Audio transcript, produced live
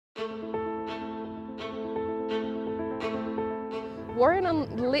Warrior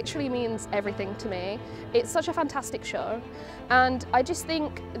Nun literally means everything to me. It's such a fantastic show, and I just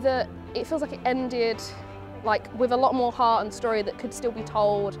think that it feels like it ended like with a lot more heart and story that could still be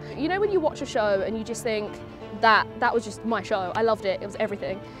told. You know when you watch a show and you just think that was just my show, I loved it, it was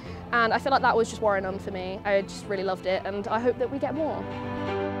everything. And I feel like that was just Warrior Nun for me. I just really loved it, and I hope that we get more.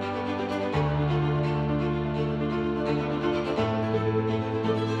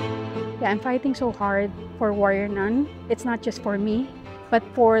 Yeah, I'm fighting so hard for Warrior Nun. It's not just for me, but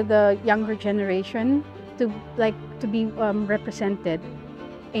for the younger generation to be represented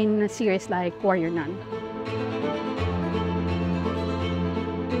in a series like Warrior Nun.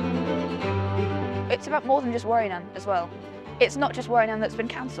 It's about more than just Warrior Nun as well. It's not just Warrior Nun that's been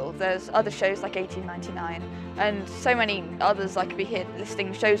cancelled. There's other shows like 1899 and so many others. I could be here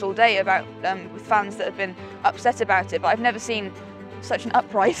listing shows all day about with fans that have been upset about it, but I've never seen such an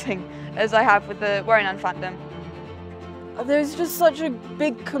uprising as I have with the Warrior Nun fandom. There's just such a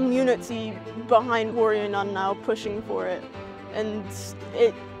big community behind Warrior Nun now pushing for it, and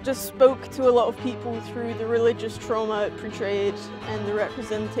it just spoke to a lot of people through the religious trauma it portrayed and the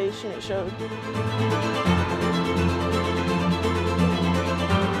representation it showed.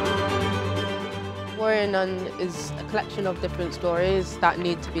 Warrior Nun is a collection of different stories that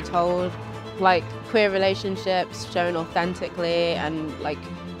need to be told, like queer relationships shown authentically and like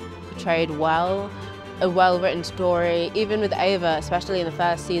portrayed well. A well-written story. Even with Ava, especially in the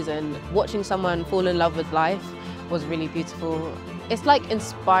first season, watching someone fall in love with life was really beautiful. It's like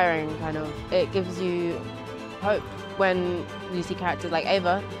inspiring, kind of. It gives you hope when you see characters like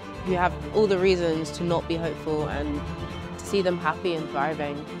Ava, who have all the reasons to not be hopeful, and to see them happy and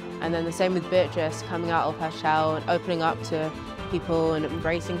thriving. And then the same with Beatrice, coming out of her shell and opening up to people and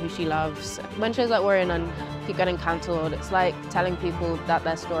embracing who she loves. When shows like Warrior Nun keep getting cancelled, it's like telling people that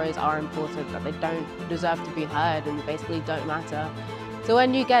their stories are important, that they don't deserve to be heard and basically don't matter. So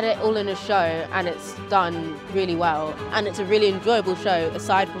when you get it all in a show and it's done really well and it's a really enjoyable show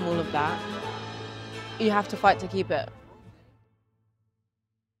aside from all of that, you have to fight to keep it.